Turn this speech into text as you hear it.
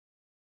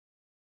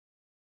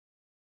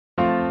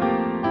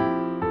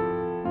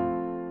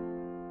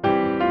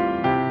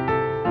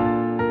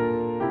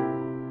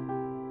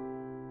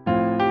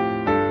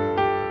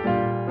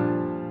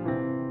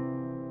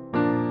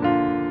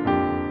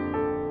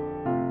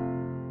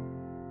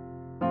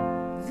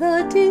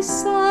The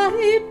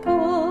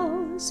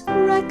disciples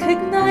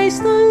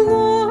recognized the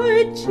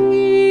Lord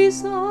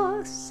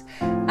Jesus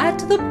at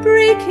the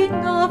breaking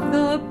of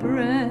the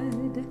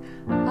bread.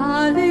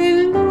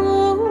 Alleluia.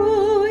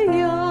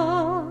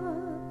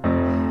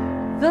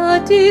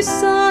 The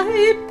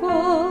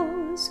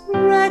disciples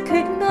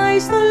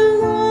recognized the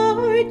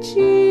Lord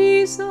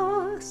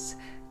Jesus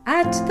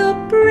at the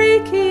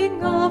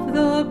breaking of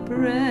the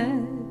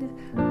bread.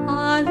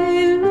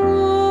 Alleluia.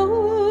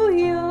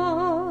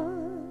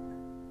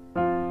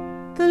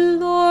 The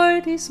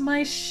Lord is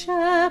my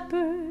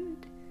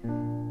shepherd,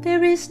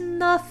 there is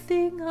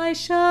nothing I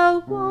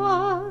shall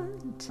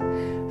want.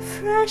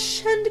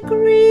 Fresh and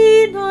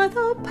green are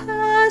the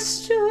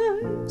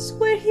pastures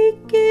where he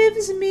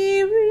gives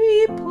me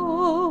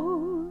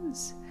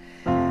repose.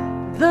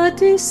 The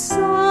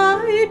disciples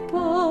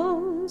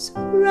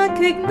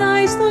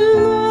recognize the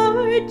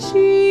Lord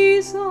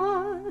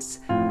Jesus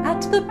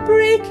at the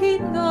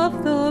breaking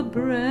of the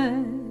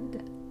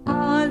bread.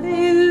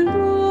 Alleluia.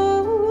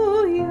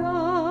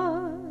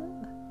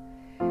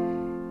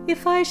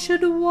 If I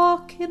should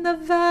walk in the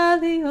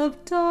valley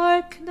of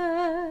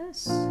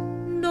darkness,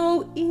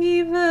 no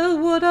evil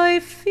would I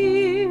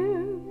fear.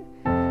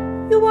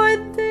 You are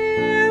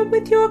there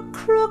with your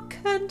crook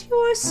and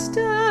your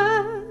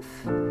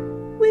staff.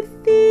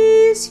 With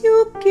these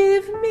you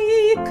give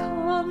me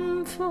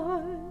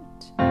comfort.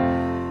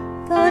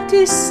 The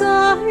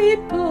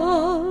disciples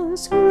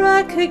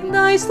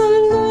recognize the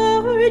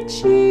Lord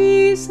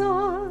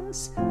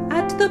Jesus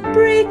at the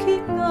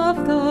breaking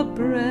of the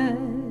bread.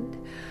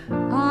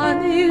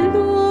 Alleluia.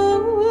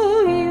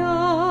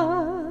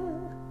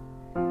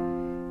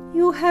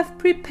 You have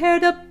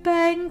prepared a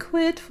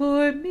banquet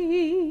for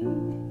me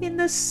in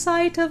the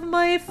sight of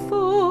my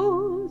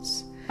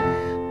foes.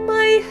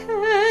 My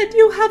head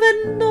you have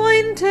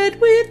anointed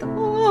with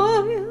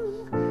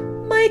oil,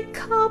 my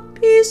cup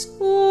is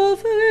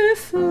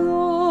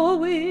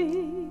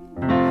overflowing.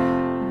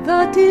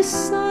 The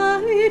disciples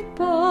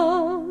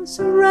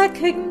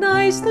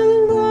recognize the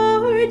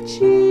Lord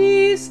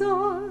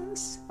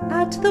Jesus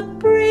at the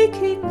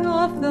breaking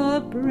of the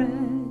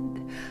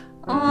bread.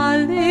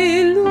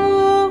 Alleluia.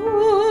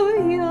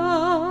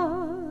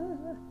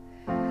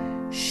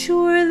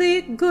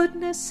 Surely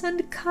goodness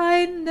and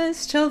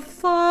kindness shall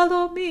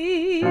follow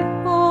me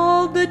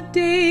all the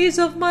days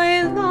of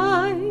my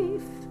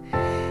life.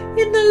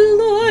 In the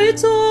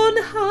Lord's own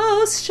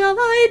house shall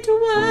I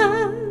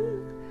dwell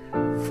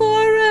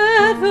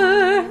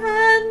forever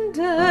and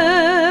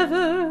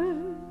ever.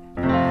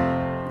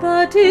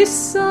 The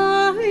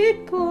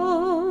disciples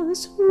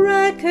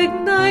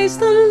recognize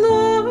the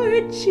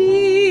Lord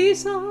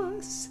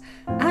Jesus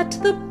at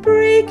the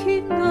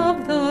breaking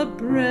of the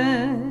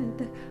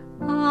bread.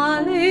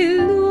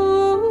 Alleluia.